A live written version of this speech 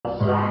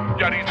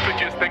Yeah, these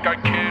bitches think I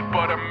kid,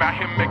 but I'm out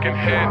here making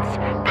hits.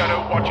 Better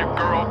watch your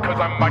girl, cause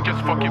I might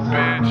just fuck your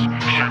bitch.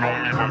 She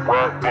don't even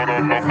rap, but I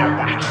love the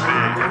way she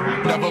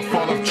spit. Never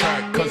fall off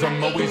track, cause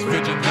I'm always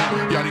vigilant.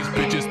 Yeah, these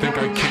bitches think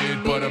I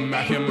kid, but I'm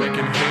out here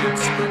making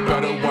hits.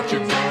 Better watch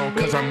your girl,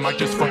 cause I might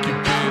just fuck your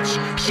bitch.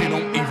 She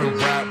don't even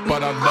rap,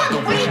 but I love the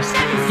way she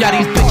spit. Yeah,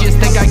 these bitches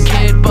think I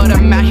kid, but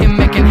I'm out here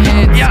making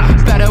hits.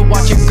 Better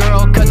watch your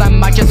girl, cause I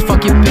might just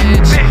fuck your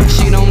bitch.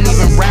 She don't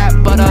even rap,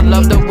 but I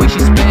love the way she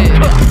spit.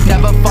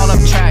 Never fall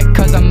off track,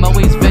 cause I'm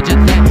always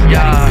vigilant.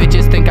 Yeah, these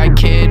bitches think I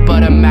kid,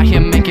 but I'm out here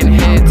making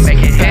hits.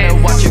 Better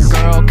watch your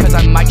girl, cause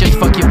I might just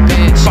fuck your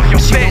bitch.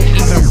 She don't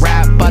even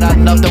rap, but I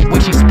love the way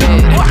she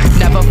spit.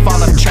 Never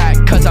fall off track,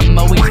 cause I'm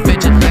always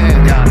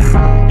vigilant.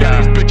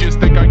 Yeah, these bitches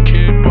think I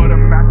kid, but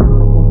I'm out here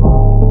making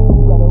hits.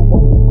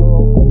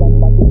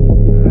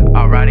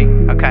 Alrighty,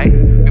 okay,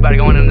 we about to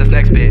go into this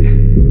next bit.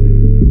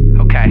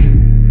 Okay,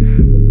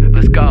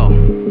 let's go.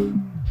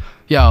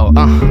 Yo,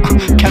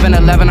 Kevin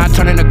 11, I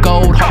turn into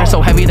gold. Heart is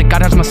so heavy that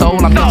God has my soul.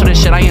 I'm built to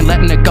this shit, I ain't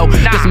letting it go.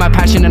 This is my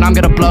passion and I'm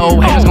gonna blow.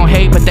 Haters gon'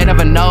 hate, but they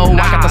never know.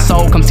 I got the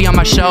soul, come see on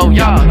my show.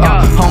 Yo,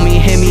 homie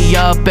hit me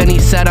up and he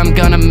said I'm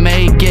gonna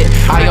make it.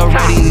 I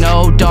already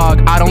know,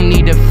 dog, I don't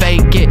need to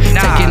fake it.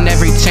 Taking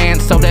every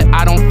chance so that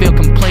I don't feel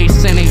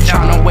complacent. Ain't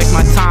tryna waste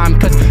my time,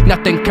 cause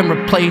nothing can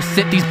replace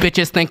it. These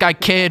bitches think I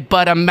kid,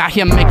 but I'm out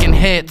here making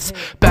hits.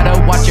 Better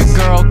watch your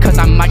girl, cause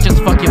I might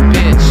just fuck your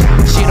bitch.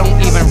 She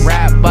don't even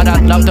rap, but I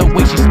love the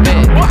way she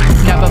spit.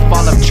 Never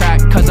fall off track,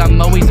 cause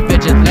I'm always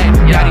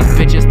vigilant. Yeah, these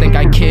bitches think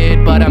I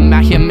kid, but I'm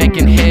out here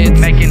making hits.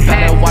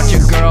 Better watch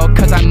your girl,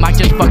 cause I might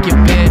just fuck your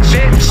bitch.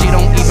 She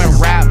don't even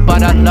rap,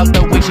 but I love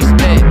the way she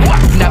spit.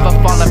 Never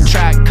fall off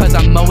track, cause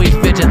I'm always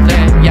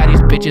vigilant. Yeah,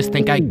 these bitches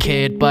think I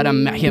kid, but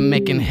I'm out here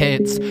making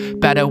hits.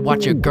 Better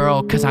watch your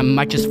girl, cause I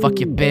might just fuck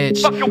your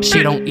bitch.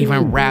 She don't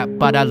even rap,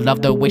 but I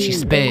love the way she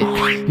spit.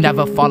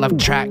 Never fall off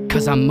track,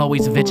 cause I'm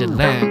always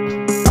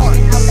vigilant.